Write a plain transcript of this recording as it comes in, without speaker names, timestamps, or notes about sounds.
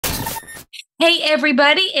Hey,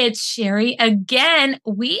 everybody, it's Sherry again.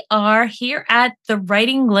 We are here at the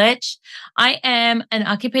Writing Glitch. I am an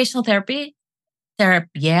occupational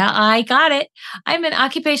Yeah, I got it. I'm an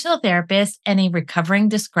occupational therapist and a recovering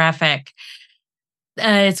dysgraphic.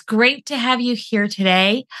 It's great to have you here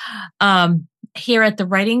today. Here at the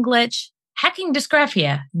Writing Glitch, hacking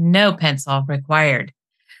dysgraphia, no pencil required.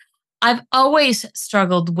 I've always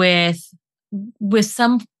struggled with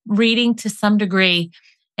some reading to some degree.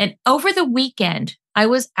 And over the weekend, I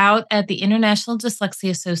was out at the International Dyslexia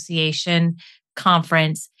Association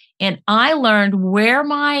conference, and I learned where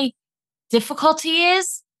my difficulty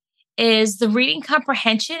is the reading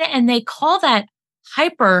comprehension, and they call that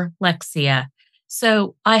hyperlexia.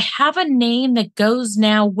 So I have a name that goes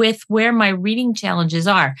now with where my reading challenges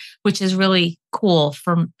are, which is really cool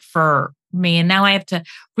for me. And now I have to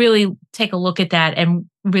really take a look at that and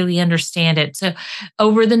really understand it. So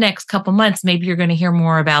over the next couple months, maybe you're going to hear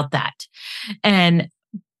more about that. And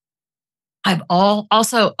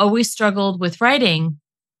also always struggled with writing.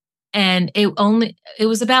 And it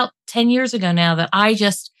was about 10 years ago now that I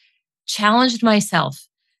just challenged myself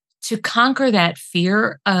to conquer that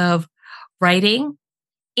fear of writing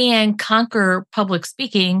and conquer public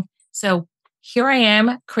speaking. So here I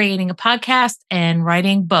am creating a podcast and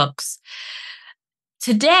writing books.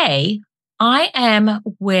 Today, I am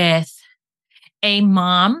with a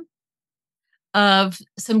mom of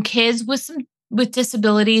some kids with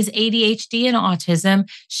disabilities, ADHD and autism.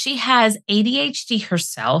 She has ADHD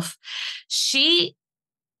herself. She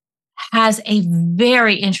has a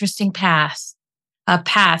very interesting path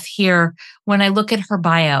here when I look at her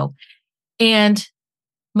bio. And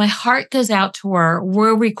my heart goes out to her.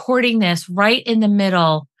 We're recording this right in the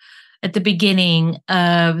middle at the beginning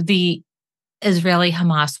of the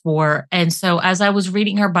Israeli-Hamas war. And so as I was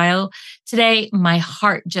reading her bio today, my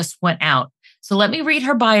heart just went out. So let me read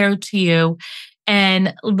her bio to you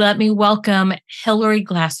and let me welcome Hillary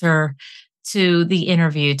Glaser to the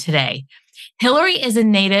interview today. Hillary is a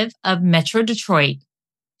native of Metro Detroit.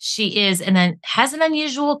 She has an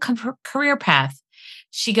unusual career path.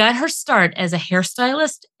 She got her start as a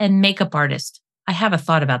hairstylist and makeup artist. I have a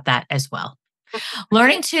thought about that as well.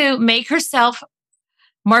 Learning to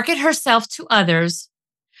market herself to others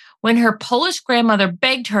when her Polish grandmother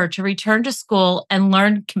begged her to return to school and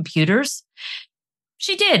learn computers.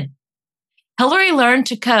 She did. Hillary learned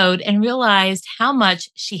to code and realized how much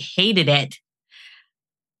she hated it,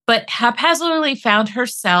 but haphazardly found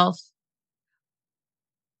herself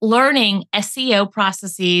learning SEO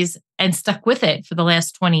processes and stuck with it for the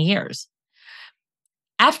last 20 years.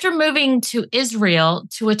 After moving to Israel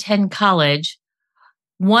to attend college,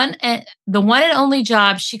 the one and only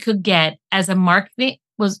job she could get as a marketing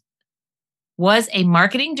was a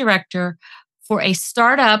marketing director for a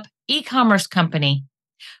startup e-commerce company.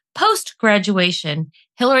 Post-graduation,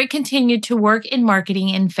 Hillary continued to work in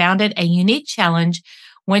marketing and founded a unique challenge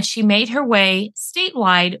when she made her way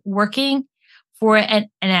statewide working for an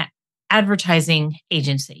advertising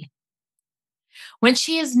agency. When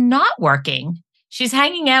she is not working, she's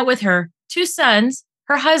hanging out with her 2 sons,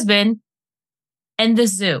 her husband, and the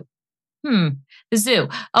zoo. The zoo.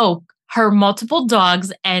 Oh, her multiple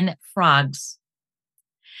dogs and frogs.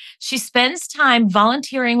 She spends time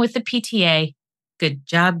volunteering with the PTA. Good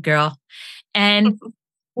job, girl. And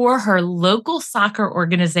for her local soccer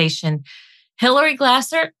organization. Hillary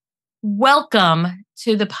Glaser, welcome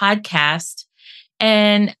to the podcast.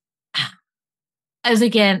 And as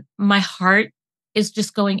again, my heart is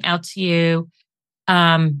just going out to you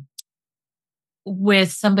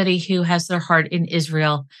with somebody who has their heart in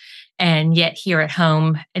Israel and yet here at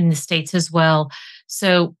home in the States as well.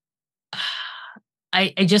 So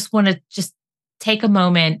I just want to just take a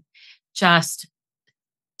moment just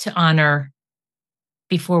to honor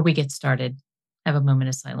before we get started. Have a moment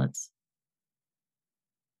of silence.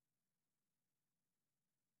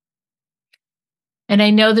 And I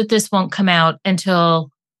know that this won't come out until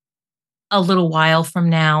a little while from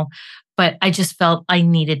now, but I just felt I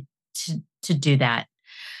needed to do that.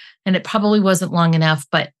 And it probably wasn't long enough,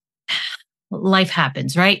 but life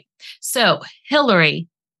happens, right? So, Hillary,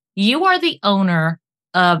 you are the owner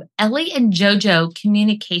of Ellie and JoJo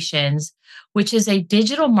Communications, which is a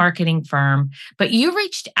digital marketing firm, but you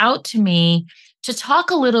reached out to me to talk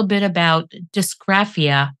a little bit about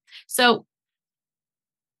dysgraphia. So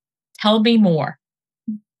tell me more.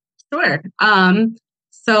 Sure.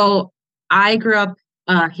 So I grew up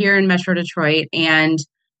here in Metro Detroit, and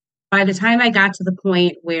by the time I got to the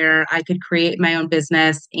point where I could create my own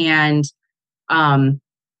business and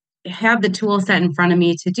have the tool set in front of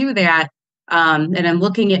me to do that, and I'm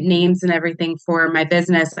looking at names and everything for my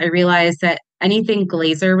business, I realized that anything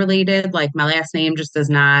Glaser related, like my last name just does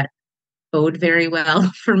not bode very well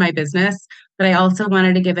for my business. But I also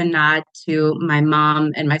wanted to give a nod to my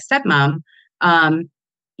mom and my stepmom. Um,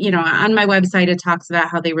 on my website, it talks about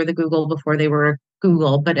how they were the Google before they were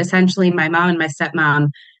Google, but essentially my mom and my stepmom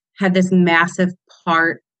had this massive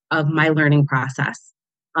part of my learning process.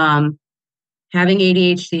 Um, Having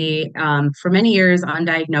ADHD for many years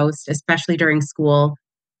undiagnosed, especially during school,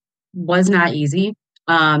 was not easy.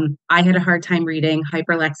 I had a hard time reading.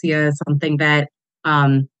 Hyperlexia is something that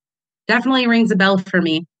definitely rings a bell for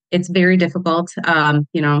me. It's very difficult.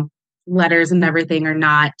 Letters and everything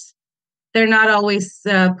they're not always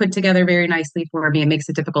put together very nicely for me. It makes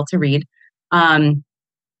it difficult to read. Um,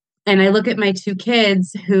 and I look at my two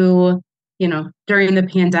kids who, during the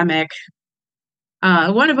pandemic,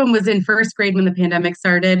 one of them was in first grade when the pandemic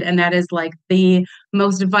started, and that is like the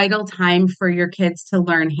most vital time for your kids to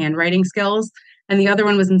learn handwriting skills. And the other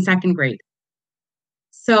one was in second grade.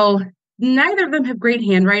 So neither of them have great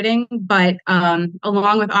handwriting, but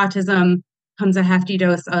along with autism comes a hefty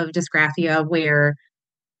dose of dysgraphia where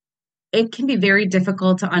it can be very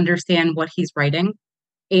difficult to understand what he's writing.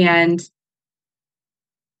 And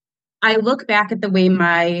I look back at the way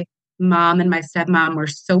my mom and my stepmom were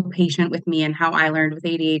so patient with me and how I learned with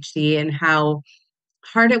ADHD and how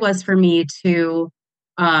hard it was for me to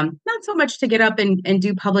not so much to get up and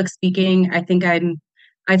do public speaking. I think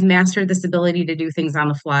I've mastered this ability to do things on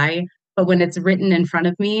the fly, but when it's written in front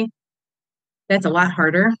of me, that's a lot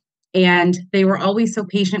harder. And they were always so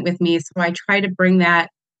patient with me. So I try to bring that,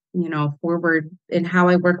 forward in how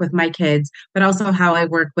I work with my kids, but also how I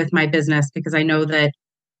work with my business, because I know that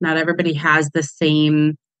not everybody has the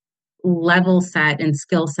same level set and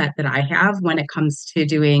skill set that I have when it comes to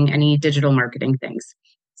doing any digital marketing things.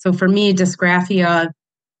 So for me, dysgraphia,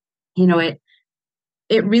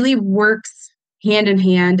 it really works hand in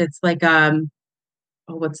hand. It's like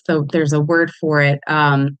there's a word for it.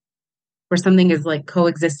 Where something is like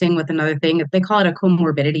coexisting with another thing. They call it a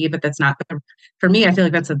comorbidity, but that's not, for me, I feel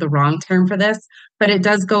like that's the wrong term for this, but it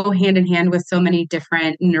does go hand in hand with so many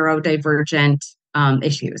different neurodivergent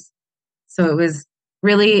issues. So it was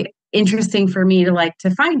really interesting for me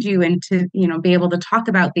to find you and to, be able to talk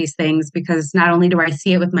about these things, because not only do I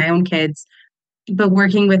see it with my own kids, but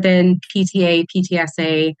working within PTA,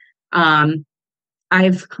 PTSA,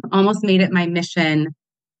 I've almost made it my mission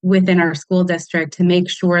within our school district to make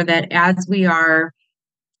sure that as we are,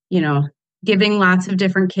 giving lots of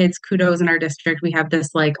different kids kudos in our district, we have this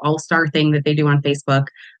like all-star thing that they do on Facebook,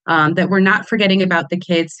 that we're not forgetting about the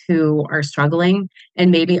kids who are struggling and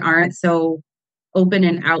maybe aren't so open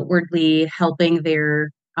and outwardly helping their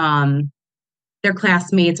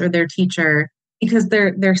classmates or their teacher, because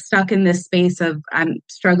they're stuck in this space of I'm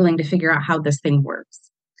struggling to figure out how this thing works.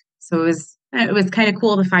 So it was kind of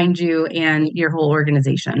cool to find you and your whole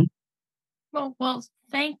organization. Well,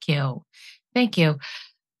 thank you. Thank you.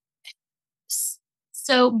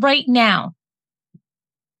 So right now,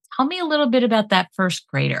 tell me a little bit about that first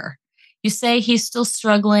grader. You say he's still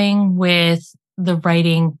struggling with the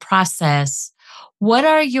writing process. What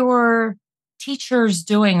are your teachers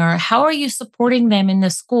doing, or how are you supporting them in the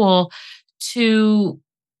school to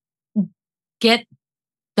get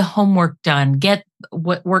the homework done, get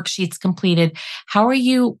what worksheets completed? How are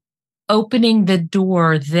you opening the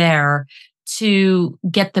door there to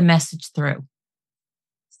get the message through?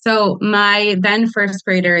 So my then first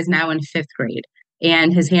grader is now in fifth grade,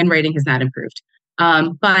 and his handwriting has not improved.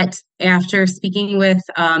 But after speaking with,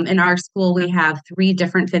 in our school, we have 3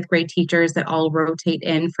 different fifth grade teachers that all rotate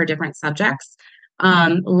in for different subjects.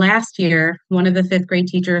 Last year, one of the fifth grade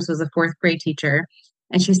teachers was a fourth grade teacher,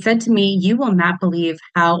 and she said to me, "You will not believe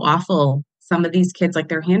how awful some of these kids, like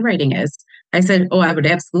their handwriting is." I said, "Oh, I would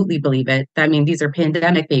absolutely believe it. I mean, these are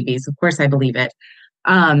pandemic babies. Of course I believe it."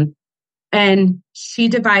 And she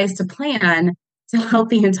devised a plan to help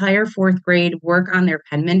the entire fourth grade work on their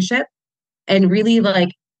penmanship and really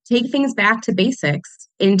take things back to basics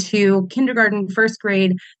into kindergarten, first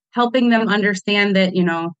grade, helping them understand that,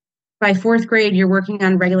 by fourth grade, you're working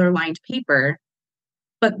on regular lined paper,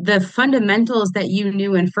 but the fundamentals that you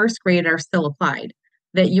knew in first grade are still applied,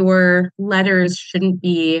 that your letters shouldn't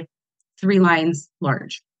be 3 lines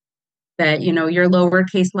large, that, your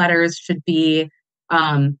lowercase letters should be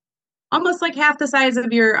almost like half the size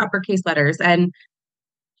of your uppercase letters. And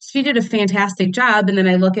she did a fantastic job. And then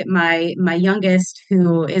I look at my youngest,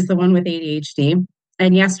 who is the one with ADHD.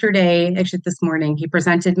 And yesterday, actually this morning, he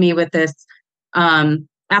presented me with this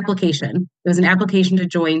application. It was an application to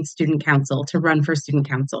join student council, to run for student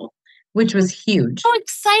council, which was huge. How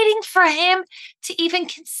exciting for him to even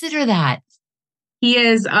consider that. He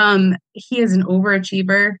is an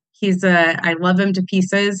overachiever. I love him to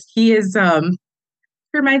pieces. He is,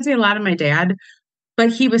 reminds me a lot of my dad,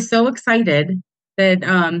 but he was so excited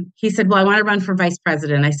that he said, well, I want to run for vice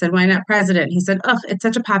president. I said, why not president? He said, oh, it's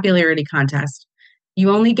such a popularity contest. You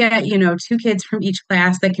only get, two kids from each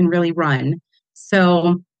class that can really run.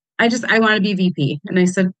 So I want to be VP. And I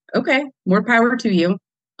said, okay, more power to you.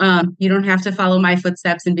 You don't have to follow my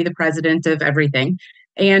footsteps and be the president of everything.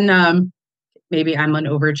 And maybe I'm an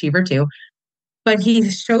overachiever too. But he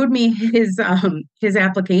showed me his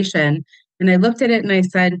application, and I looked at it and I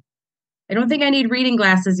said, I don't think I need reading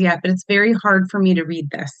glasses yet, but it's very hard for me to read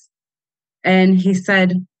this. And he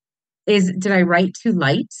said, did I write too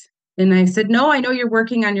light? And I said, no, I know you're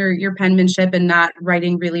working on your penmanship and not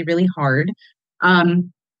writing really, really hard.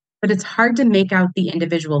 But it's hard to make out the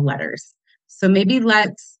individual letters. So maybe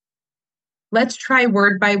let's try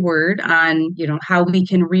word by word on, how we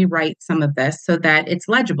can rewrite some of this so that it's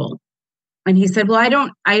legible. And he said, well,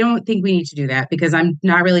 I don't think we need to do that because I'm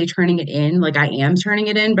not really turning it in. Like I am turning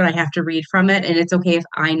it in, but I have to read from it. And it's okay if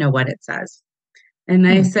I know what it says. And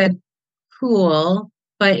I said, cool.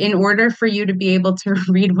 But in order for you to be able to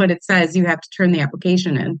read what it says, you have to turn the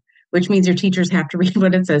application in, which means your teachers have to read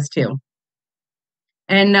what it says too.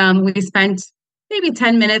 And we spent maybe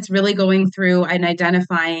 10 minutes really going through and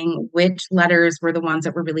identifying which letters were the ones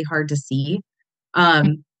that were really hard to see.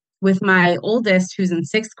 With my oldest, who's in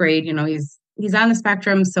sixth grade, he's on the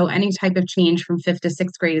spectrum. So any type of change from fifth to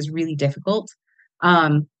sixth grade is really difficult.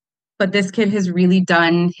 But this kid has really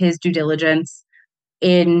done his due diligence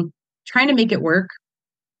in trying to make it work.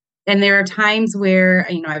 And there are times where,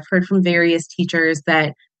 I've heard from various teachers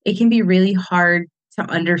that it can be really hard to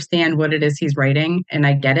understand what it is he's writing. And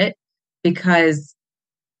I get it because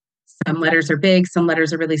some letters are big, some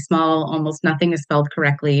letters are really small, almost nothing is spelled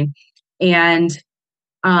correctly. And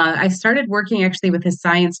I started working actually with his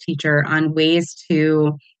science teacher on ways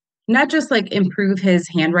to not just like improve his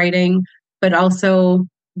handwriting, but also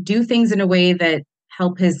do things in a way that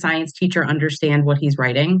help his science teacher understand what he's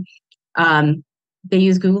writing. They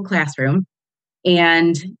use Google Classroom.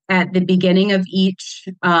 And at the beginning of each,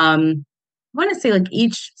 I want to say like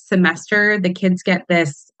each semester, the kids get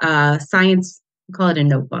this science, we call it a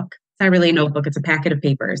notebook. It's not really a notebook, it's a packet of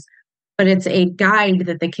papers. But it's a guide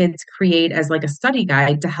that the kids create as like a study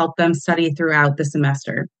guide to help them study throughout the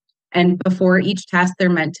semester. And before each test, they're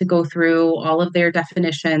meant to go through all of their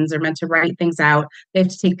definitions. They're meant to write things out. They have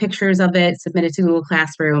to take pictures of it, submit it to Google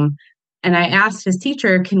Classroom. And I asked his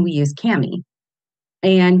teacher, can we use Cami?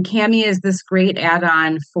 And Cami is this great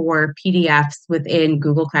add-on for PDFs within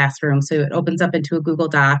Google Classroom. So it opens up into a Google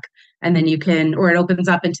Doc, and then it opens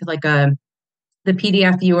up into like the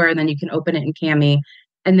PDF viewer, and then you can open it in Cami.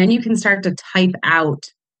 And then you can start to type out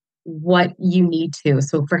what you need to.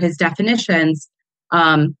 So for his definitions,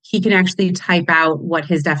 he can actually type out what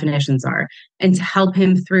his definitions are. And to help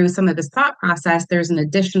him through some of his thought process, there's an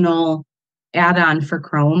additional add-on for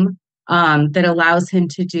Chrome that allows him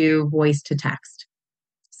to do voice to text.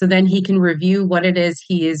 So then he can review what it is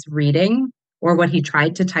he is reading or what he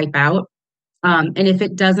tried to type out. And if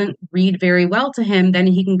it doesn't read very well to him, then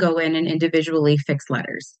he can go in and individually fix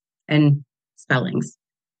letters and spellings.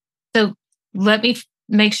 So let me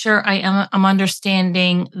make sure I'm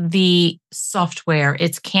understanding the software.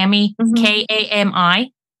 It's Cami,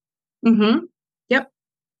 Kami. Mm-hmm. Yep.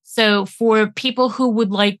 So for people who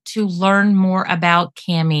would like to learn more about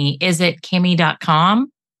Cami, is it Cami.com?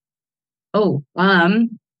 Oh,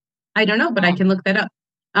 I don't know, but I can look that up.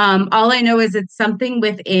 All I know is it's something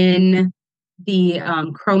within the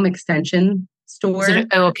Chrome extension store.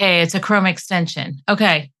 Okay, it's a Chrome extension.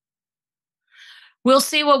 Okay. We'll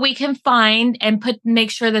see what we can find and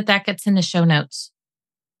make sure that gets in the show notes.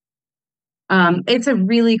 It's a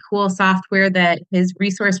really cool software that his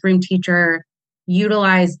resource room teacher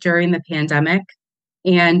utilized during the pandemic.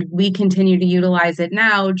 And we continue to utilize it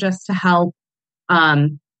now just to help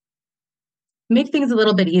make things a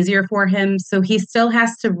little bit easier for him. So he still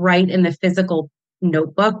has to write in the physical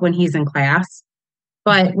notebook when he's in class.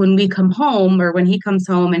 But when we come home, or when he comes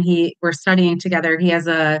home and we're studying together, he has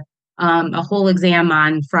a whole exam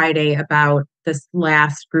on Friday about this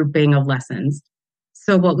last grouping of lessons.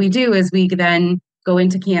 So what we do is we then go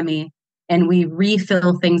into Cami and we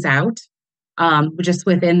refill things out just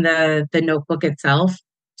within the notebook itself,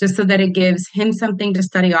 just so that it gives him something to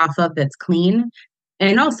study off of that's clean,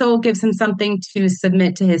 and also gives him something to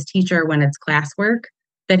submit to his teacher when it's classwork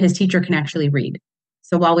that his teacher can actually read.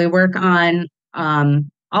 So while we work on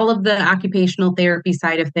all of the occupational therapy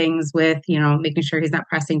side of things with, making sure he's not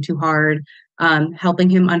pressing too hard, helping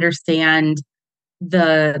him understand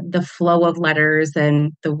the flow of letters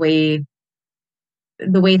and the way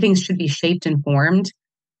things should be shaped and formed.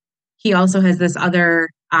 he also has this other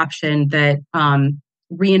option that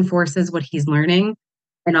reinforces what he's learning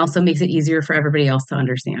and also makes it easier for everybody else to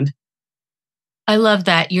understand. I love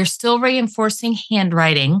that. You're still reinforcing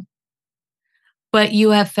handwriting, but you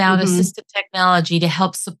have found Mm-hmm. assistive technology to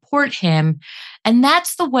help support him. And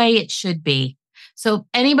that's the way it should be. So, if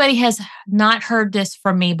anybody has not heard this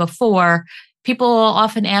from me before, people will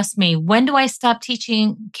often ask me, when do I stop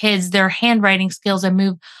teaching kids their handwriting skills and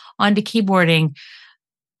move on to keyboarding?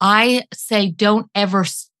 I say, don't ever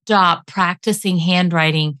stop practicing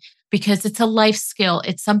handwriting because it's a life skill.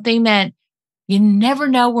 It's something that you never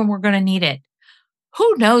know when we're going to need it.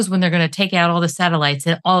 Who knows when they're going to take out all the satellites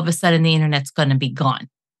and all of a sudden the internet's going to be gone.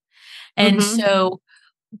 And Mm-hmm. so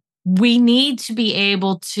we need to be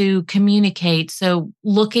able to communicate. So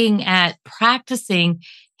looking at practicing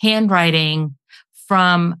handwriting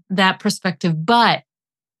from that perspective, but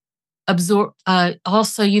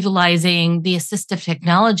also utilizing the assistive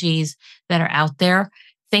technologies that are out there.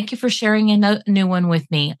 Thank you for sharing a new one with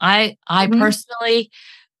me. I Mm-hmm. personally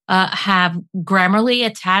have Grammarly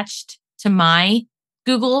attached to my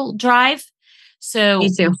Google Drive. Me So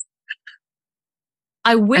too.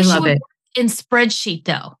 I I wish it love would it. work in spreadsheet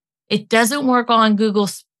though. It doesn't work on Google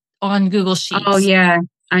Oh Sheets. yeah,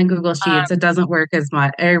 on Google Uh, Sheets, it doesn't work as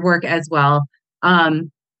much or work as well.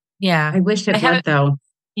 Um, yeah, I wish I it would haven't. though.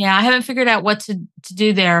 Yeah, I haven't figured out what to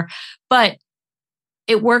do there, but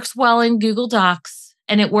it works well in Google Docs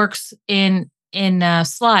and it works in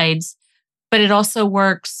slides, but it also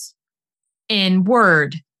works in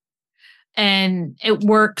Word and it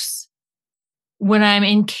works when I'm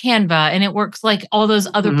in Canva and it works like all those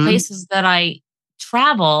other Mhm. places that I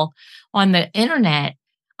travel on the internet.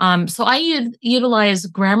 So I utilize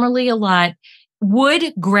Grammarly a lot.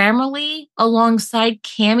 Would Grammarly alongside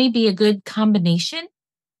Cami be a good combination?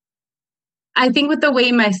 I think with the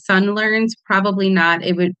way my son learns, probably not.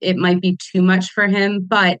 It might be too much for him,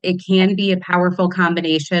 but it can be a powerful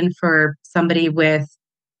combination for somebody with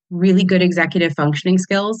really good executive functioning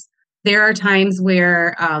skills. There are times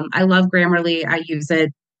where I love Grammarly. I use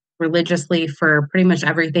it religiously for pretty much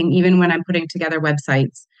everything, even when I'm putting together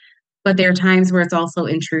websites. But there are times where it's also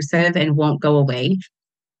intrusive and won't go away,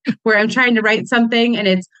 where I'm trying to write something and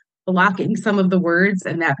it's blocking some of the words,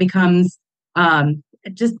 and that becomes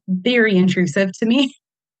just very intrusive to me.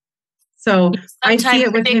 So I see Sometimes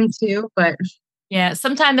it with him too, but yeah,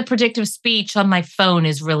 sometimes the predictive speech on my phone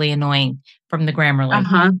is really annoying from the Grammarly.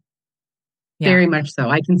 uh-huh, Yeah. very much so.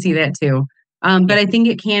 I can see that too. But Yeah. I think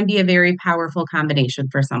it can be a very powerful combination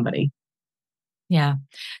for somebody. Yeah.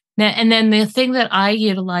 And then the thing that I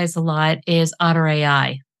utilize a lot is Otter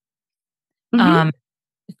AI, Hmm. um,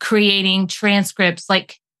 creating transcripts.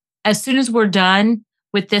 Like as soon as we're done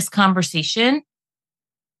with this conversation,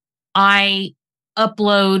 I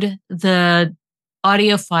upload the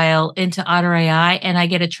audio file into Otter AI and I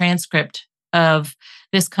get a transcript of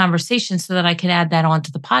this conversation so that I can add that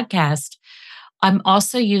onto the podcast. I'm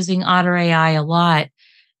also using Otter AI a lot,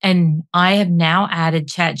 and I have now added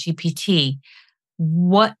Chat GPT.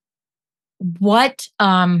 What what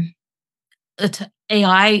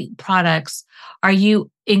AI products are you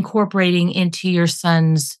incorporating into your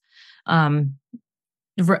son's um,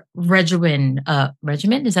 regimen?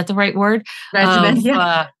 Regimen, is that the right word? Regimen, Of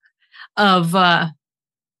yeah. of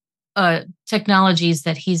technologies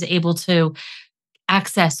that he's able to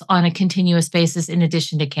access on a continuous basis in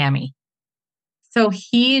addition to Cami. So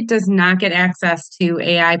he does not get access to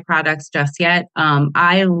AI products just yet.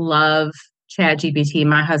 I love ChatGPT.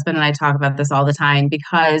 My husband and I talk about this all the time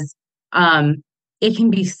because um, it can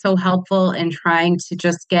be so helpful in trying to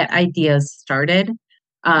just get ideas started.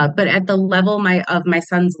 But at the level of my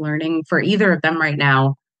son's learning for either of them right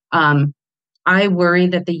now, um, I worry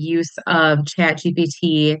that the use of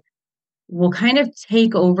ChatGPT will kind of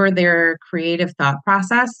take over their creative thought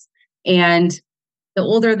process. And the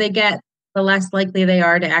older they get, the less likely they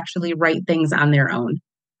are to actually write things on their own.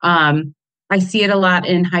 Um, I see it a lot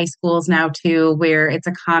in high schools now too, where it's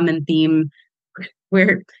a common theme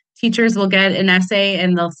where teachers will get an essay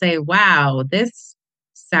and they'll say, wow, this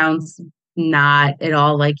sounds not at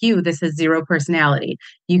all like you. This has zero personality.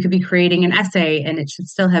 You could be creating an essay and it should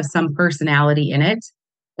still have some personality in it.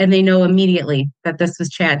 And they know immediately that this was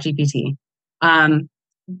Chat GPT. Um,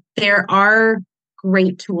 there are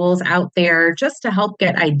great tools out there just to help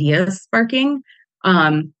get ideas sparking.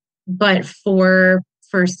 But for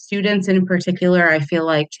students in particular, I feel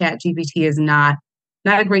like ChatGPT is not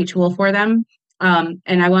a great tool for them. And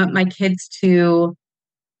I want my kids to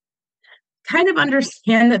kind of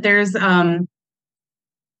understand that there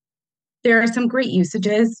are some great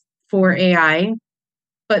usages for AI,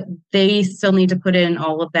 but they still need to put in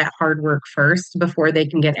all of that hard work first before they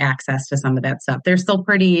can get access to some of that stuff. They're still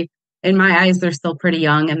pretty, in my eyes, they're still pretty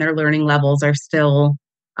young and their learning levels are still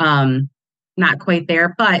not quite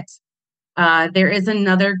there. But there is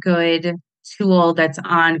another good tool that's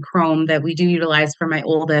on Chrome that we do utilize for my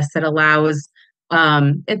oldest that allows,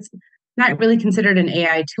 it's not really considered an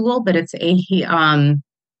AI tool, but it's a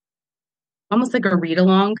almost like a read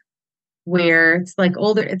along where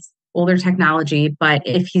it's older technology, but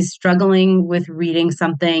if he's struggling with reading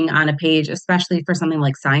something on a page, especially for something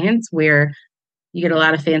like science, where you get a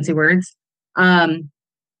lot of fancy words, the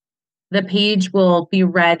page will be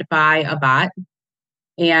read by a bot,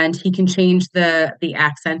 and he can change the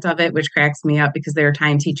accent of it, which cracks me up because there are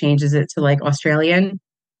times he changes it to like Australian,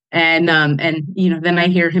 and then I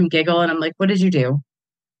hear him giggle, and I'm like, "What did you do?"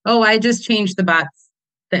 "Oh, I just changed the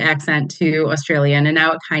accent to Australian, and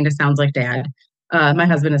now it kind of sounds like dad." My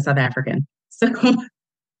husband is South African, so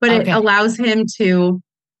but it Okay. allows him to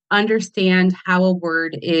understand how a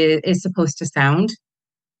word is supposed to sound.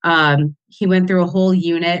 He went through a whole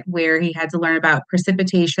unit where he had to learn about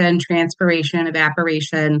precipitation, transpiration,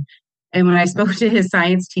 evaporation. And when I spoke to his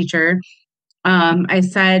science teacher, I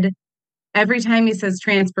said, every time he says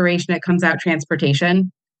transpiration, it comes out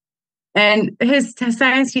transportation. And his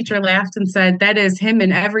science teacher laughed and said, that is him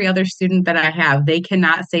and every other student that I have. They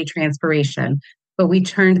cannot say transpiration. But we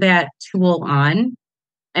turned that tool on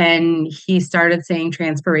and he started saying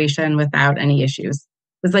transpiration without any issues.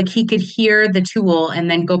 It was like he could hear the tool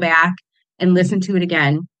and then go back and listen to it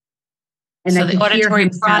again. And So I the could hear auditory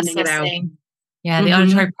him sounding it out. processing, yeah, the Hmm.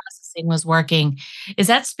 auditory processing was working. Is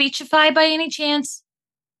that Speechify by any chance?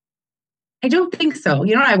 I don't think so.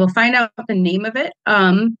 I will find out the name of it.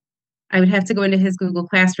 I would have to go into his Google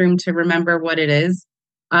Classroom to remember what it is.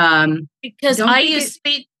 I Because don't think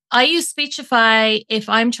it. I use Speechify if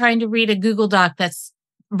I'm trying to read a Google Doc that's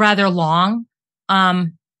rather long. I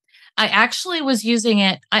actually was using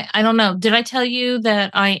it. I don't know. Did I tell you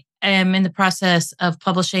that I am in the process of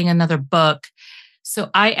publishing another book? So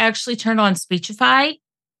I actually turned on Speechify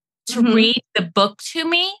to Mhm, read the book to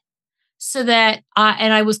me so that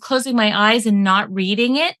and I was closing my eyes and not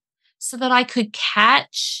reading it so that I could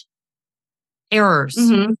catch errors.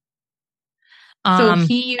 mhm. So Um,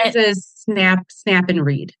 he and uses Snap and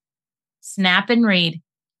Read. snap and read.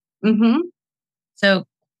 Hmm. So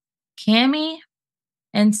Cami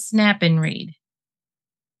and snap and read.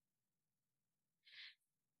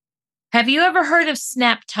 Have you ever heard of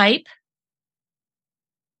Snap Type?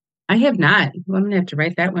 I have not. Well, I'm gonna have to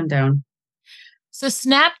write that one down. So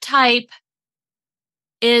Snap Type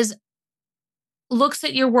is looks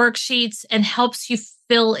at your worksheets and helps you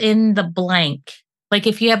fill in the blank. Like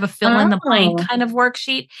if you have a fill in the blank Oh. kind of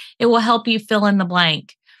worksheet, it will help you fill in the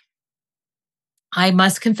blank. I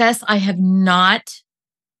must confess, I have not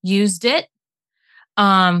used it.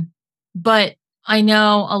 Um, but I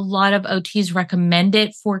know a lot of OTs recommend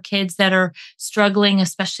it for kids that are struggling,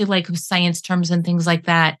 especially like with science terms and things like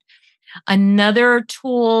that. Another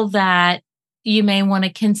tool that you may want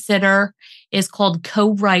to consider is called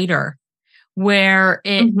Co-Writer, where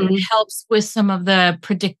it Mhm. helps with some of the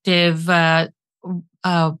predictive uh,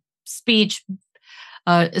 speech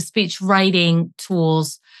speech writing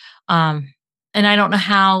tools. Um, and I don't know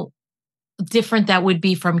how different that would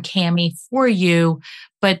be from Cami for you,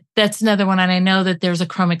 but that's another one. And I know that there's a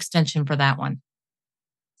Chrome extension for that one.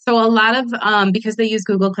 So a lot of because they use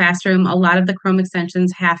Google Classroom, a lot of the Chrome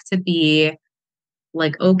extensions have to be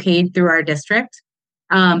like okayed through our district.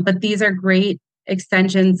 But these are great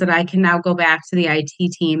extensions that I can now go back to the IT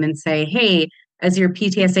team and say, hey, as your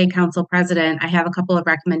PTSA council president, I have a couple of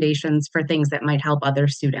recommendations for things that might help other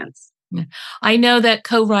students. Yeah. I know that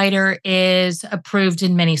Co-Writer is approved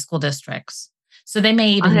in many school districts. So they may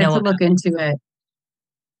I'll even have know to about look into it. it.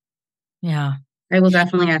 Yeah. I will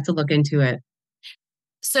definitely have to look into it.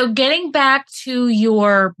 So getting back to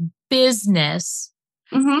your business,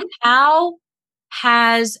 Hmm. how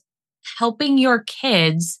has helping your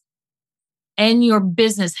kids and your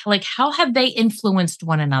business, like how have they influenced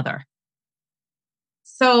one another?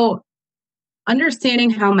 So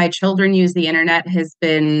understanding how my children use the internet has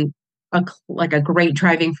been like a great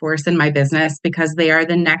driving force in my business because they are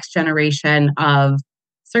the next generation of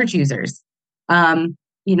search users. Um,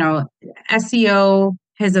 you know, SEO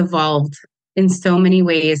has evolved in so many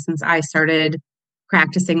ways since I started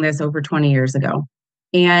practicing this over 20 years ago.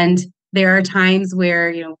 And there are times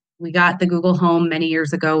where, we got the Google Home many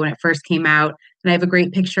years ago when it first came out. And I have a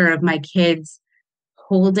great picture of my kids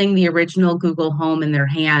holding the original Google Home in their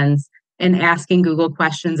hands and asking Google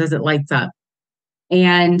questions as it lights up.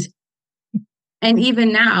 And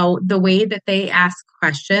even now, the way that they ask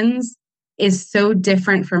questions is so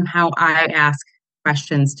different from how I ask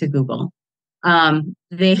questions to Google.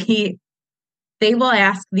 They will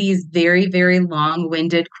ask these very, very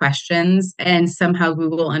long-winded questions, and somehow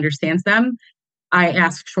Google understands them. I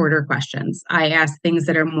ask shorter questions. I ask things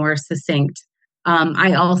that are more succinct.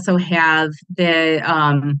 I also have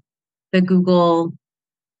the Google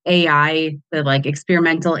AI, the like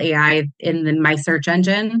experimental AI my search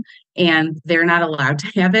engine, and they're not allowed to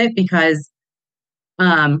have it because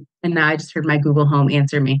and now I just heard my Google Home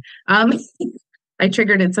answer me. I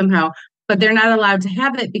triggered it somehow, but they're not allowed to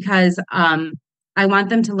have it because I want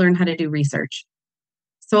them to learn how to do research.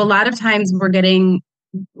 So a lot of times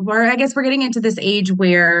I guess we're getting into this age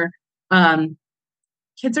where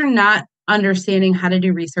kids are not understanding how to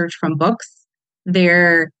do research from books.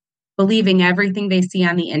 They're believing everything they see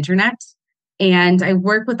on the internet. And I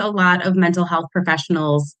work with a lot of mental health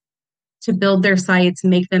professionals to build their sites,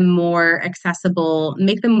 make them more accessible,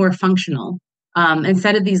 make them more functional.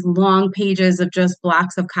 Instead of these long pages of just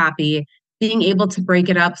blocks of copy, being able to break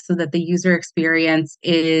it up so that the user experience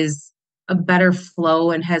is a better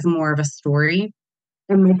flow and has more of a story.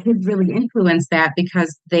 And my kids really influence that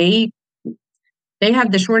because they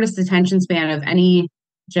have the shortest attention span of any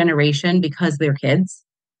generation because they're kids.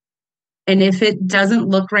 And if it doesn't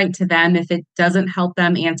look right to them, if it doesn't help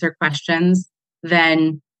them answer questions,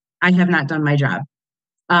 then I have not done my job.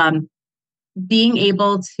 Being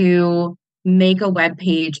able to make a web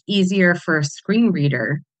page easier for a screen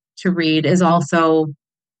reader to read is also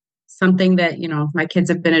something that, my kids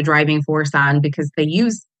have been a driving force on because they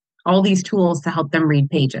use all these tools to help them read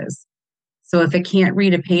pages. So if it can't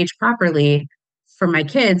read a page properly for my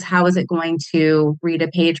kids, how is it going to read a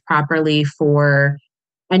page properly for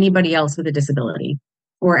anybody else with a disability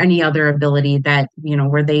or any other ability that,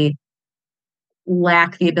 where they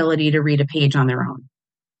lack the ability to read a page on their own?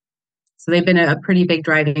 So they've been a pretty big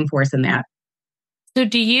driving force in that. So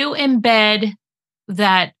do you embed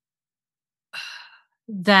that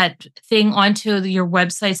thing onto your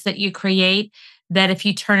websites that you create, that if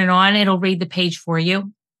you turn it on, it'll read the page for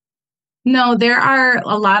you? No, there are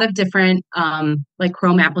a lot of different like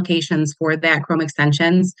Chrome applications for that, Chrome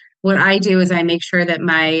extensions. What I do is I make sure that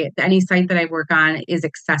any site that I work on is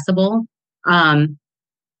accessible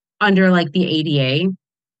under like the ADA.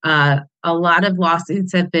 A lot of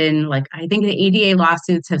lawsuits have been I think the ADA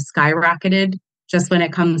lawsuits have skyrocketed just when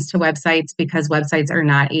it comes to websites because websites are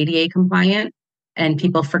not ADA compliant and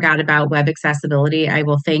people forgot about web accessibility. I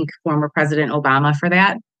will thank former President Obama for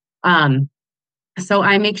that. So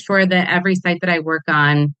I make sure that every site that I work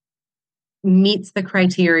on meets the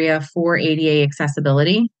criteria for ADA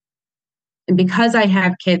accessibility. And because I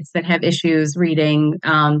have kids that have issues reading,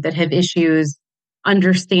 that have issues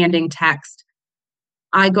understanding text,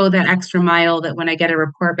 I go that extra mile that when I get a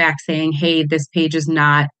report back saying, hey, this page is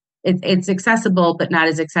it's accessible, but not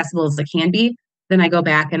as accessible as it can be, then I go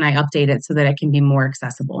back and I update it so that it can be more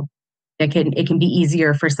accessible. It can be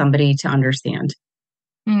easier for somebody to understand.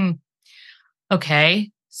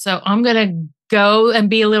 Okay. So I'm going to go and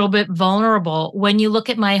be a little bit vulnerable. When you look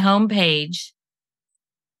at my homepage,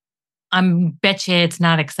 I bet you it's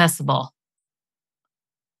not accessible.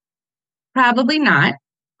 Probably not.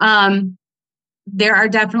 There are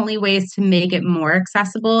definitely ways to make it more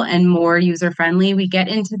accessible and more user-friendly. We get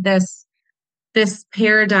into this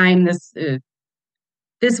paradigm,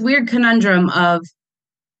 this weird conundrum of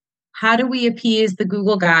how do we appease the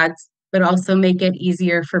Google gods, but also make it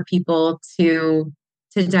easier for people to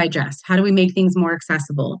digest? How do we make things more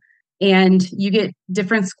accessible? And you get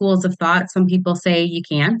different schools of thought. Some people say you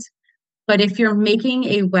can't. But if you're making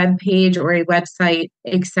a web page or a website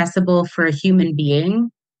accessible for a human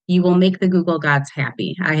being, you will make the Google gods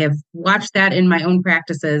happy. I have watched that in my own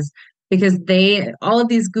practices because all of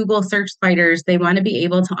these Google search spiders, they want to be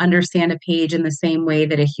able to understand a page in the same way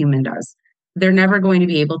that a human does. They're never going to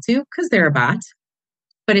be able to because they're a bot.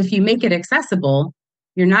 But if you make it accessible,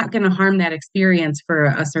 you're not going to harm that experience for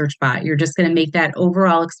a search bot. You're just going to make that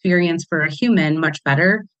overall experience for a human much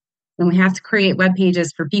better. And we have to create web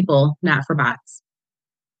pages for people, not for bots.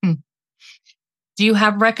 Do you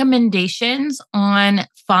have recommendations on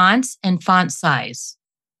fonts and font size?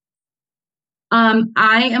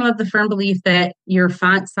 I am of the firm belief that your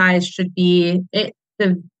font size should be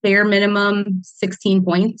the bare minimum 16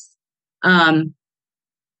 points,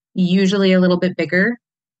 usually a little bit bigger.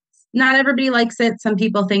 Not everybody likes it. Some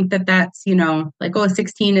people think that that's,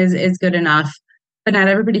 16 is good enough, but not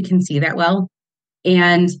everybody can see that well.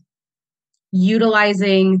 And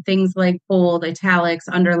utilizing things like bold, italics,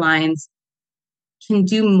 underlines can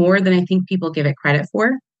do more than I think people give it credit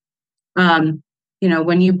for.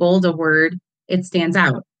 When you bold a word, it stands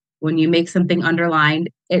out. When you make something underlined,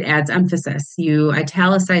 it adds emphasis. You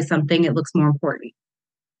italicize something, it looks more important.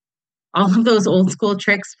 All of those old school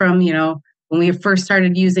tricks from, when we first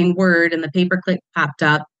started using Word and the paperclip popped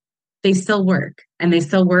up, they still work, and they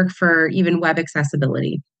still work for even web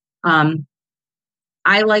accessibility.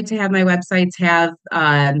 I like to have my websites have,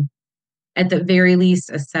 at the very least,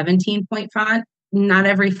 a 17-point font. Not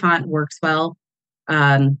every font works well.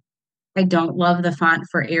 I don't love the font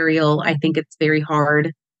for Arial. I think it's very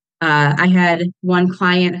hard. I had one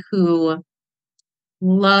client who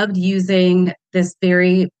loved using this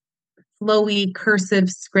very flowy cursive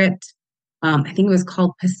script. I think it was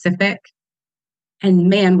called Pacific. And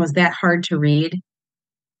man, was that hard to read.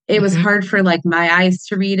 It was hard for like my eyes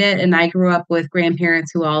to read it. And I grew up with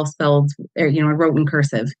grandparents who all spelled, or, wrote in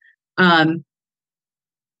cursive.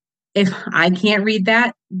 If I can't read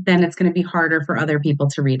that, then it's going to be harder for other people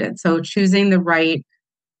to read it. So choosing the right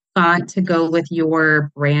font to go with your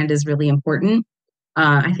brand is really important.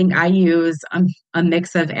 I think I use a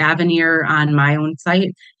mix of Avenir on my own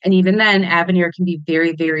site. And even then, Avenir can be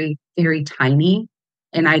very, very, very tiny.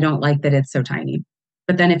 And I don't like that it's so tiny.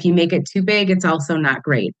 But then if you make it too big, it's also not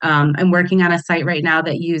great. I'm working on a site right now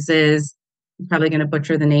that uses, I'm probably going to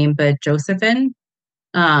butcher the name, but Josephine.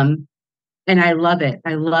 And I love it.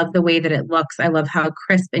 I love the way that it looks. I love how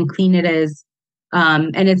crisp and clean it is.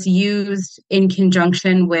 And it's used in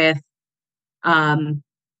conjunction with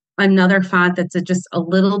another font that's just a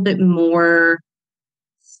little bit more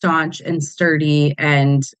staunch and sturdy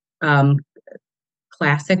and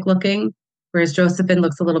classic looking, whereas Josephine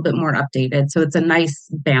looks a little bit more updated. So it's a nice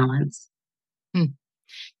balance.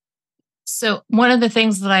 So one of the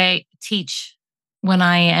things that I teach when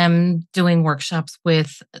I am doing workshops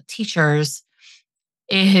with teachers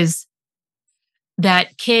is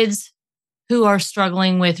that kids who are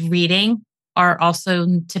struggling with reading are also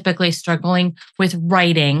typically struggling with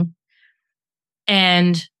writing.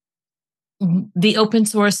 And the open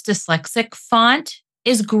source dyslexic font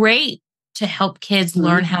is great to help kids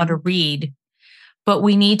learn how to read, but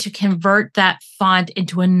we need to convert that font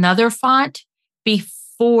into another font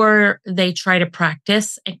before they try to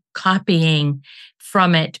practice copying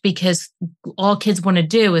from it, because all kids want to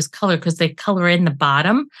do is color, because they color in the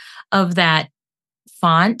bottom of that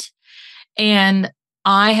font. And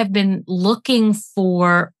I have been looking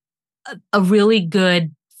for a really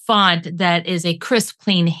good font that is a crisp,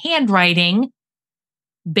 clean handwriting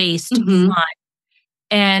based font.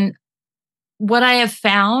 And what I have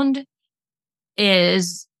found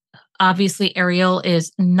is obviously Arial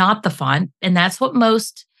is not the font. And that's what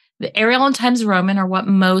the Arial and Times Roman are what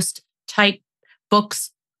most type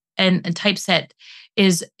books and typeset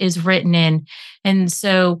is written in. And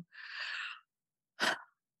so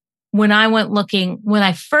when I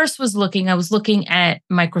first was looking, I was looking at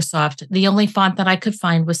Microsoft. The only font that I could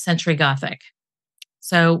find was Century Gothic.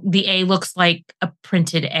 So the A looks like a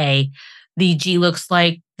printed A. The G looks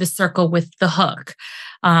like the circle with the hook.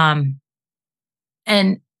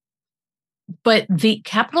 But the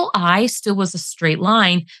capital I still was a straight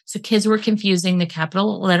line. So kids were confusing the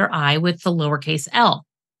capital letter I with the lowercase L.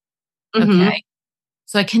 Okay.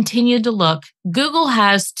 So I continued to look. Google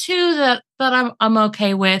has two that I'm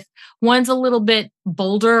okay with. One's a little bit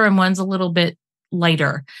bolder and one's a little bit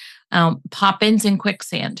lighter. Poppins and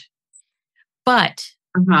Quicksand. But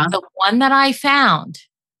the one that I found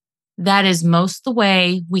that is most the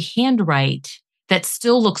way we handwrite that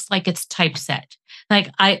still looks like it's typeset.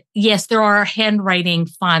 Yes, there are handwriting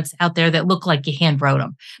fonts out there that look like you hand wrote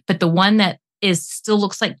them, but the one that still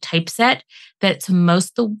looks like typeset, that's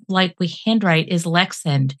most like we handwrite, is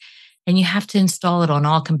Lexend, and you have to install it on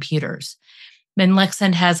all computers. And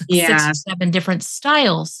Lexend has 6 or 7 different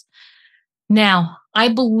styles. Now, I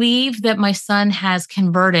believe that my son has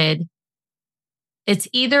converted. It's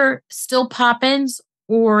either still Poppins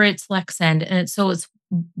or it's Lexend, and so it's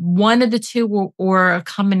one of the two or a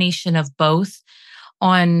combination of both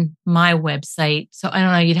on my website. So I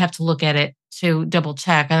don't know, you'd have to look at it to double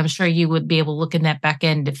check. And I'm sure you would be able to look in that back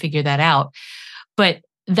end to figure that out. But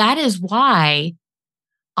that is why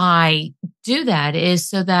I do that, is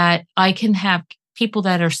so that I can have people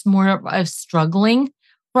that are more of struggling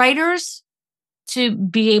writers to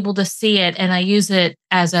be able to see it. And I use it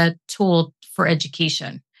as a tool for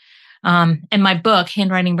education. And my book,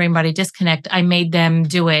 Handwriting Brain Body Disconnect, I made them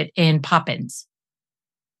do it in Poppins.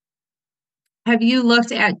 Have you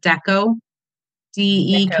looked at Deco?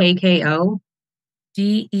 Dekko?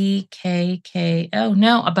 Dekko.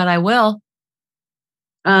 No, but I will.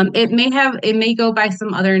 It may go by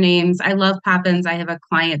some other names. I love Poppins. I have a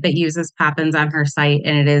client that uses Poppins on her site,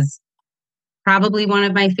 and it is probably one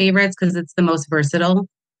of my favorites because it's the most versatile.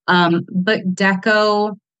 But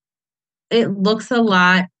Deco, it looks a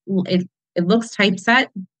lot, it looks typeset,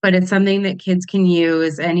 but it's something that kids can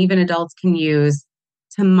use and even adults can use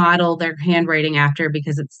to model their handwriting after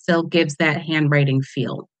because it still gives that handwriting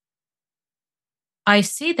feel. I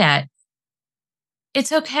see that.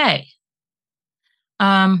 It's okay.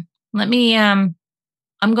 Let me, I'm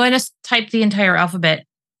going to type the entire alphabet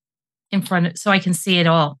in front of, so I can see it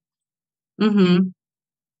all. Mm-hmm.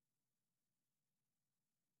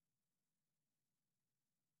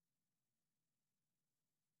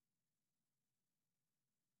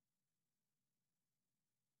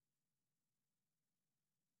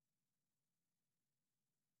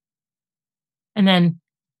 And then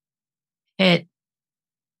hit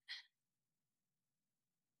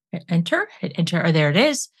hit enter, or there it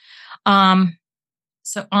is.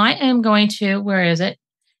 So I am going to, where is it?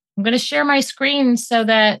 I'm going to share my screen so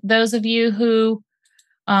that those of you who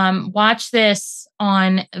watch this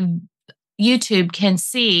on YouTube can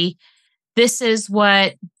see this is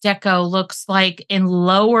what Deco looks like in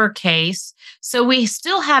lowercase. So we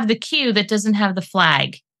still have the Q that doesn't have the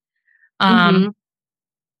flag. Mm-hmm.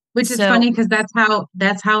 Which is So funny because that's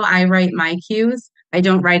how I write my cues. I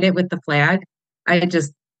don't write it with the flag. I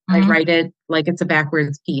write it like it's a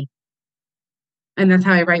backwards P. And that's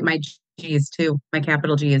how I write my G's too, my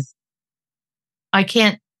capital G's. I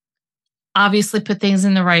can't obviously put things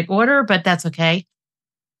in the right order, but that's okay.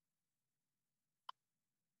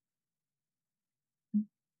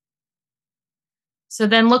 So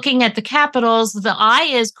then looking at the capitals, the I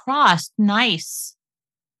is crossed. Nice.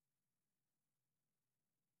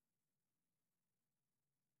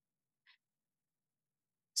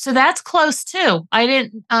 So that's close too. I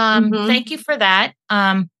didn't thank you for that.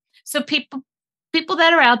 So people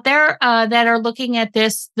that are out there that are looking at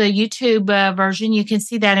this, the YouTube version, you can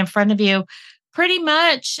see that in front of you. Pretty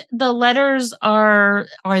much the letters are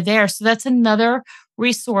there. So that's another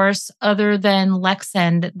resource other than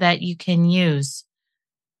Lexend that you can use.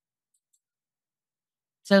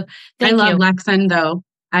 So thank you. I love Lexend though.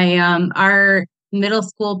 Our middle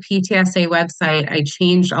school PTSA website, I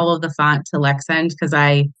changed all of the font to Lexend because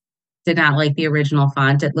I did not like the original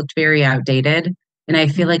font. It looked very outdated. And I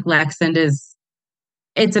feel like Lexend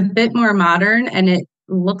it's a bit more modern and it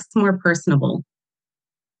looks more personable.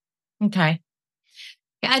 Okay.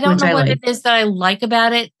 I don't know what it is that I like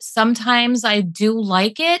about it. Sometimes I do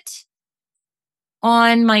like it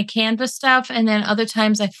on my Canva stuff, and then other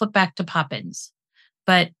times I flip back to Poppins.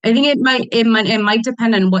 But I think it might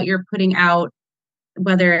depend on what you're putting out,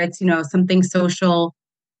 whether it's, something social.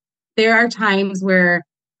 There are times where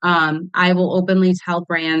I will openly tell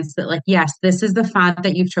brands that, like, yes, this is the font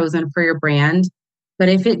that you've chosen for your brand. But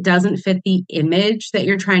if it doesn't fit the image that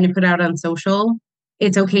you're trying to put out on social,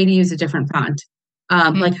 it's okay to use a different font.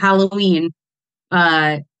 Like Halloween,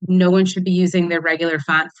 no one should be using their regular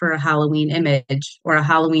font for a Halloween image or a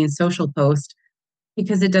Halloween social post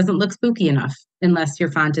because it doesn't look spooky enough unless your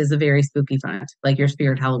font is a very spooky font, like your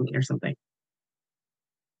Spirit Halloween or something.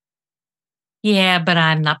 Yeah, but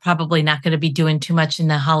I'm probably not going to be doing too much in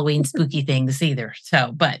the Halloween spooky things either.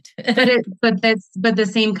 So, but but the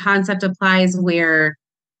same concept applies where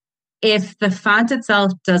if the font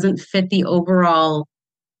itself doesn't fit the overall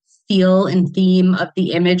feel and theme of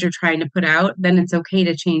the image you're trying to put out, then it's okay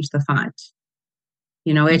to change the font.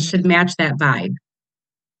 It should match that vibe.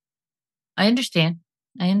 I understand.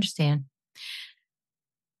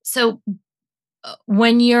 So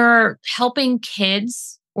when you're helping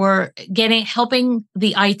kids or helping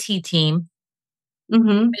the IT team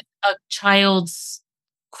with a child's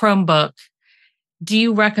Chromebook, do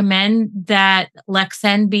you recommend that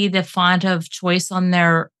Lexend be the font of choice on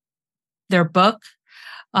their book,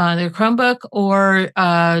 their Chromebook, or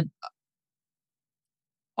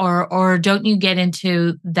don't you get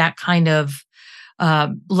into that kind of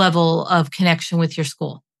level of connection with your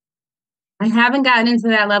school? I haven't gotten into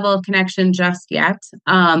that level of connection just yet,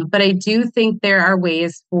 but I do think there are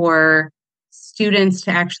ways for students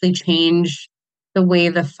to actually change the way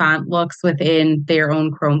the font looks within their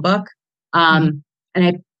own Chromebook. And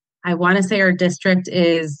I want to say our district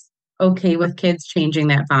is okay with kids changing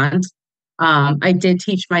that font. I did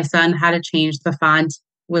teach my son how to change the font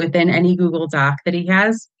within any Google Doc that he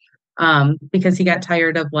has because he got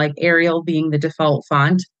tired of like Arial being the default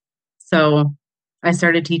font. So I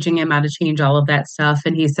started teaching him how to change all of that stuff.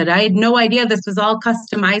 And he said, I had no idea this was all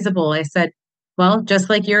customizable. I said, well, just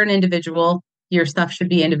like you're an individual, your stuff should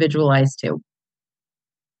be individualized too.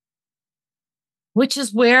 Which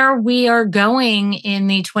is where we are going in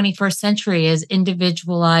the 21st century, is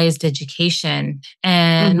individualized education.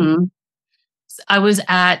 And I was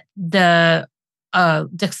at the a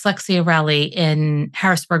dyslexia rally in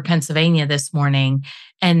Harrisburg, Pennsylvania this morning.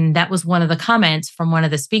 And that was one of the comments from one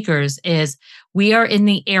of the speakers is we are in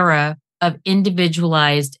the era of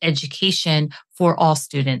individualized education for all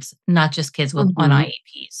students, not just kids with on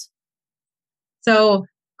IEPs. So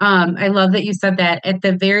I love that you said that at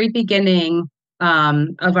the very beginning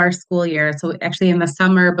of our school year. So actually in the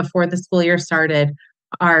summer before the school year started,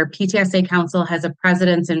 our PTSA council has a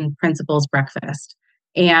presidents and principals breakfast.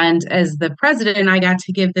 And as the president, I got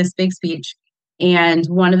to give this big speech. And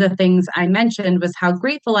one of the things I mentioned was how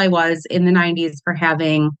grateful I was in the 90s for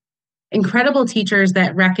having incredible teachers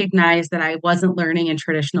that recognized that I wasn't learning in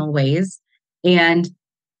traditional ways. And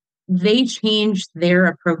they changed their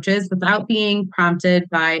approaches without being prompted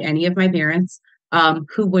by any of my parents,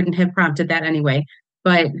 who wouldn't have prompted that anyway.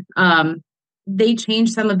 But they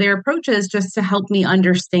changed some of their approaches just to help me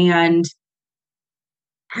understand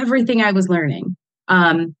everything I was learning.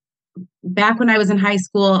 Back when I was in high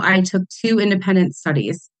school, I took 2 independent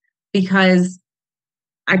studies because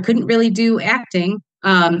I couldn't really do acting.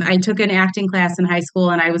 I took an acting class in high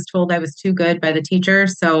school and I was told I was too good by the teacher.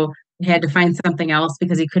 So I had to find something else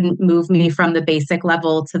because he couldn't move me from the basic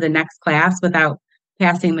level to the next class without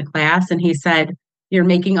passing the class. And he said, "You're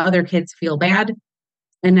making other kids feel bad."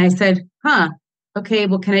 And I said, okay,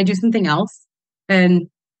 well, can I do something else? And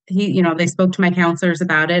they spoke to my counselors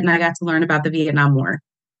about it and I got to learn about the Vietnam War,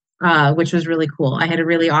 which was really cool. I had a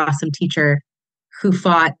really awesome teacher who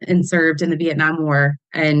fought and served in the Vietnam War.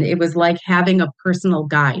 And it was like having a personal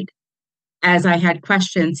guide. As I had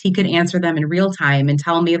questions, he could answer them in real time and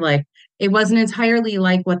tell me, like, it wasn't entirely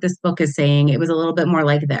like what this book is saying. It was a little bit more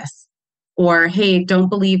like this. Or, hey, don't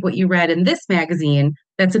believe what you read in this magazine.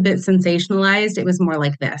 That's a bit sensationalized. It was more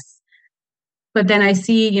like this. But then I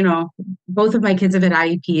see, both of my kids have had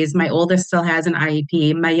IEPs. My oldest still has an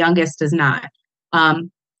IEP. My youngest does not.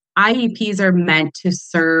 IEPs are meant to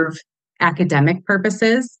serve academic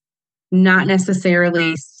purposes, not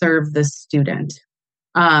necessarily serve the student.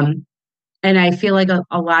 And I feel like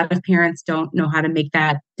a lot of parents don't know how to make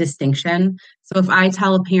that distinction. So if I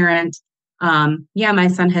tell a parent, yeah, my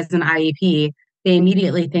son has an IEP, they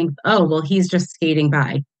immediately think, oh, well, he's just skating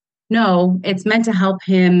by. No, it's meant to help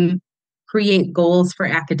him create goals for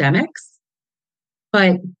academics,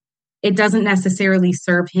 but it doesn't necessarily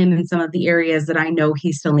serve him in some of the areas that I know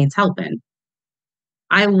he still needs help in.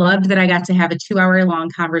 I loved that I got to have a 2-hour-long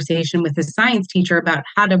conversation with his science teacher about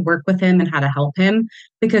how to work with him and how to help him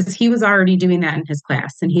because he was already doing that in his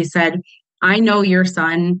class. And he said, I know your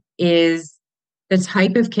son is the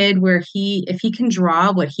type of kid where if he can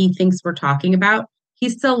draw what he thinks we're talking about,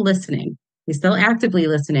 he's still listening. He's still actively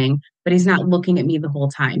listening, but he's not looking at me the whole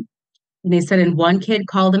time. And he said, and one kid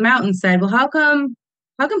called him out and said, well, how come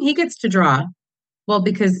he gets to draw? Well,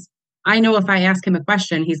 because I know if I ask him a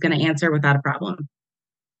question, he's going to answer without a problem.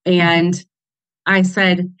 And I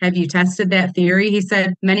said, have you tested that theory? He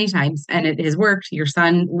said, many times, and it has worked. Your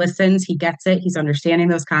son listens, he gets it, he's understanding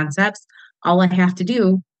those concepts. All I have to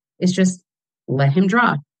do is just let him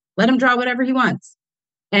draw. Let him draw whatever he wants.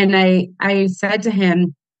 And I said to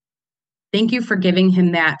him, thank you for giving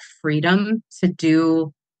him that freedom to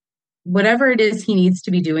do whatever it is he needs to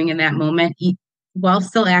be doing in that moment, while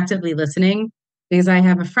still actively listening. Because I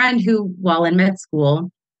have a friend who, while in med school,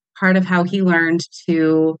 part of how he learned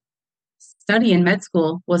to study in med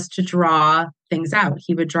school was to draw things out.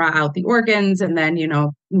 He would draw out the organs and then,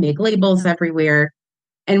 make labels everywhere.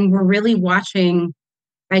 And we're really watching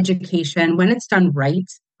education when it's done right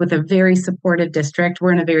with a very supportive district.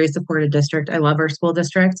 We're in a very supportive district. I love our school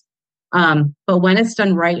district. But when it's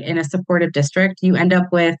done right in a supportive district, you end up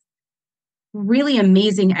with really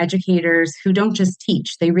amazing educators who don't just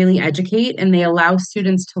teach, they really educate and they allow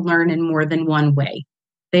students to learn in more than one way.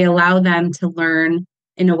 They allow them to learn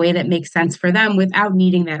in a way that makes sense for them without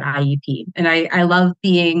needing that IEP. And I love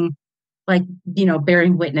being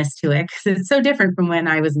bearing witness to it because it's so different from when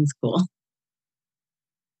I was in school.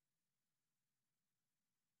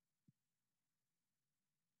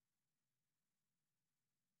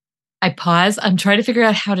 I pause. I'm trying to figure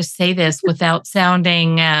out how to say this without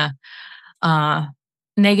sounding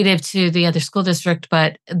negative to the other school district,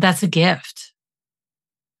 but that's a gift.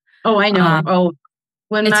 Oh, I know.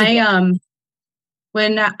 When I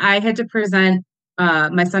had to present,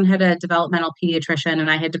 my son had a developmental pediatrician and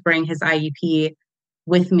I had to bring his IEP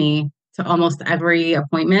with me to almost every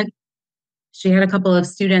appointment. She had a couple of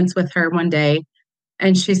students with her one day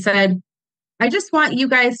and she said, I just want you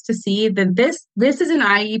guys to see that this is an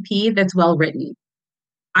IEP that's well written.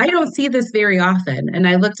 I don't see this very often. And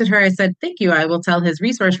I looked at her, I said, thank you. I will tell his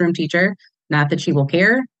resource room teacher, not that she will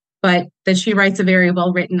care, but that she writes a very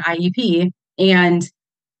well-written IEP. And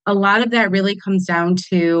a lot of that really comes down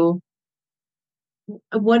to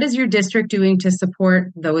what is your district doing to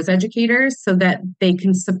support those educators so that they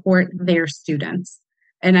can support their students?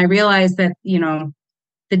 And I realize that,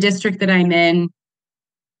 the district that I'm in,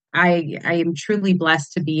 I am truly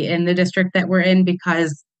blessed to be in the district that we're in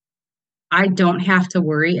because I don't have to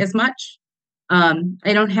worry as much. I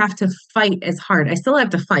don't have to fight as hard. I still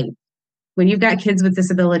have to fight. When you've got kids with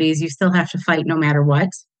disabilities, you still have to fight no matter what.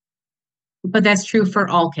 But that's true for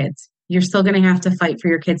all kids. You're still going to have to fight for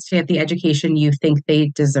your kids to get the education you think they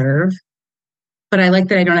deserve. But I like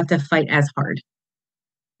that I don't have to fight as hard.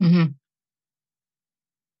 Mm-hmm.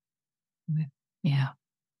 Yeah.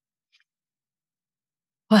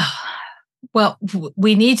 Well,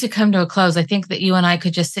 we need to come to a close. I think that you and I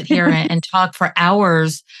could just sit here and talk for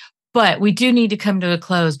hours, but we do need to come to a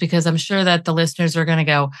close because I'm sure that the listeners are going to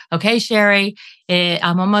go, okay, Sherry,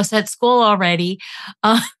 I'm almost at school already.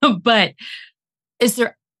 But is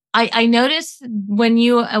there, I noticed when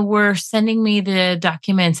you were sending me the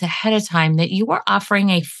documents ahead of time that you were offering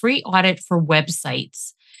a free audit for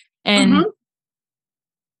websites. And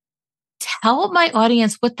tell my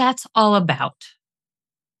audience what that's all about.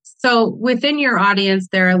 So within your audience,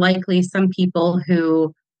 there are likely some people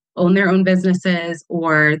who own their own businesses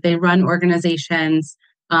or they run organizations.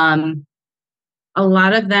 A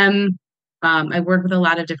lot of them, I work with a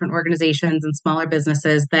lot of different organizations and smaller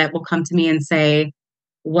businesses that will come to me and say,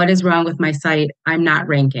 what is wrong with my site? I'm not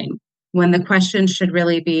ranking. When the question should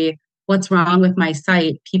really be, what's wrong with my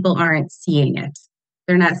site? People aren't seeing it.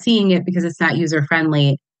 They're not seeing it because it's not user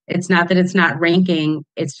friendly. It's not that it's not ranking.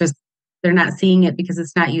 It's just they're not seeing it because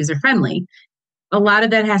it's not user friendly. A lot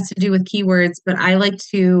of that has to do with keywords, but I like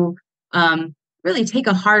to really take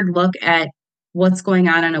a hard look at what's going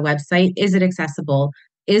on a website. Is it accessible?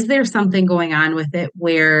 Is there something going on with it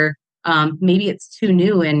where maybe it's too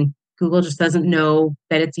new and Google just doesn't know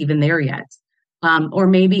that it's even there yet? Or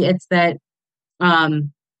maybe it's that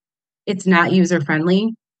it's not user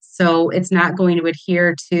friendly, so it's not going to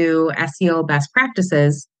adhere to SEO best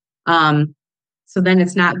practices. So then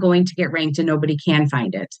it's not going to get ranked and nobody can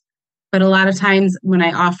find it. But a lot of times when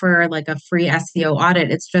I offer like a free SEO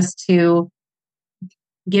audit, it's just to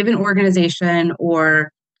give an organization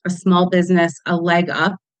or a small business a leg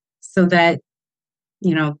up so that,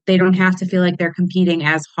 they don't have to feel like they're competing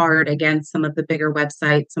as hard against some of the bigger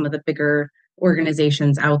websites, some of the bigger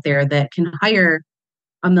organizations out there that can hire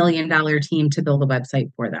 $1 million team to build a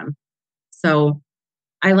website for them. So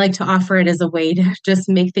I like to offer it as a way to just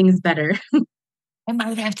make things better. I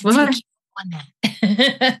might have to take you on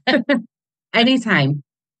that. Anytime.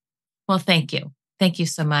 Well, thank you. Thank you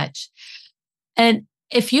so much. And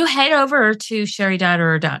if you head over to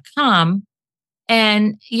sherry.org.com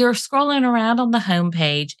and you're scrolling around on the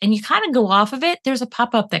homepage and you kind of go off of it, there's a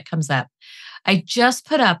pop-up that comes up. I just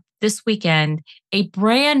put up this weekend a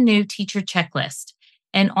brand new teacher checklist.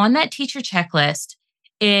 And on that teacher checklist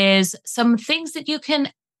is some things that you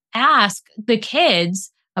can ask the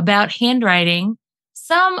kids about handwriting,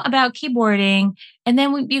 some about keyboarding, and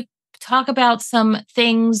then you talk about some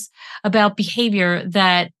things about behavior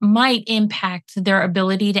that might impact their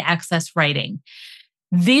ability to access writing.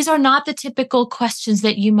 These are not the typical questions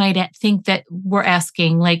that you might think that we're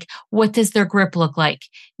asking, like, what does their grip look like?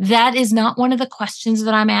 That is not one of the questions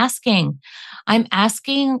that I'm asking. I'm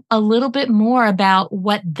asking a little bit more about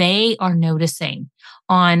what they are noticing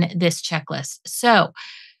on this checklist. So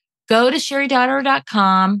go to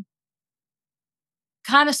sherry.org.com,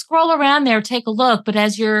 kind of scroll around there, take a look. But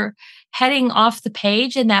as you're heading off the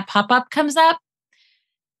page and that pop-up comes up,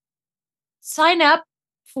 sign up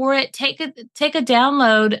for it, take a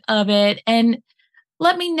download of it, and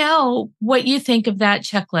let me know what you think of that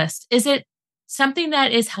checklist. Is it something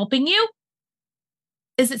that is helping you?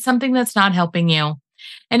 Is it something that's not helping you?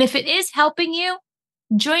 And if it is helping you,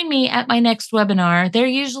 join me at my next webinar. They're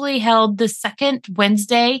usually held the second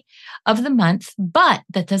Wednesday of the month, but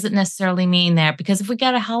that doesn't necessarily mean that, because if we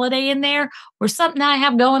got a holiday in there or something I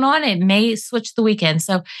have going on, it may switch the weekend.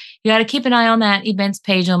 So you got to keep an eye on that events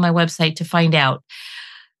page on my website to find out.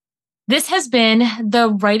 This has been the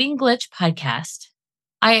Writing Glitch podcast.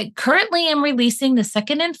 I currently am releasing the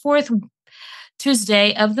second and fourth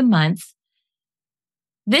Tuesday of the month.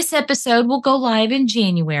 This episode will go live in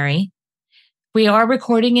January. We are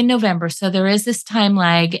recording in November, so there is this time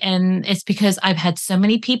lag, and it's because I've had so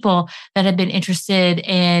many people that have been interested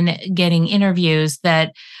in getting interviews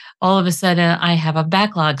that all of a sudden I have a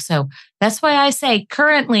backlog. So that's why I say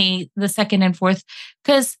currently the second and fourth,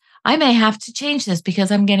 because I may have to change this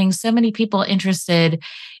because I'm getting so many people interested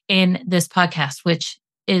in this podcast, which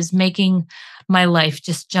is making my life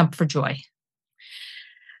just jump for joy.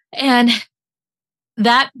 And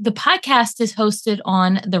the podcast is hosted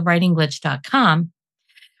on thewritingglitch.com.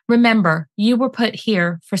 Remember, you were put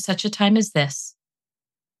here for such a time as this.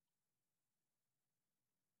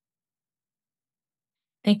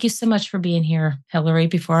 Thank you so much for being here, Hillary.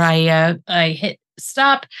 Before I hit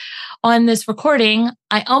stop on this recording,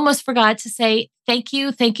 I almost forgot to say thank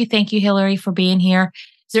you, Hillary, for being here.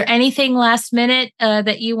 Is there anything last minute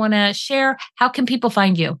that you want to share? How can people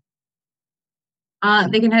find you?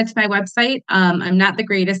 They can head to my website. I'm not the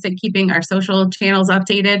greatest at keeping our social channels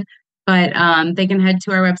updated, but they can head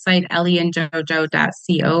to our website,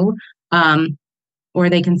 ellieandjojo.co, or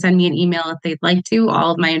they can send me an email if they'd like to.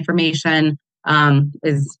 All of my information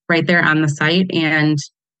is right there on the site, and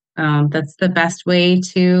that's the best way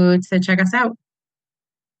to check us out.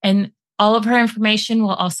 And all of her information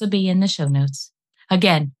will also be in the show notes.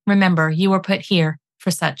 Again, remember, you were put here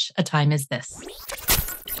for such a time as this.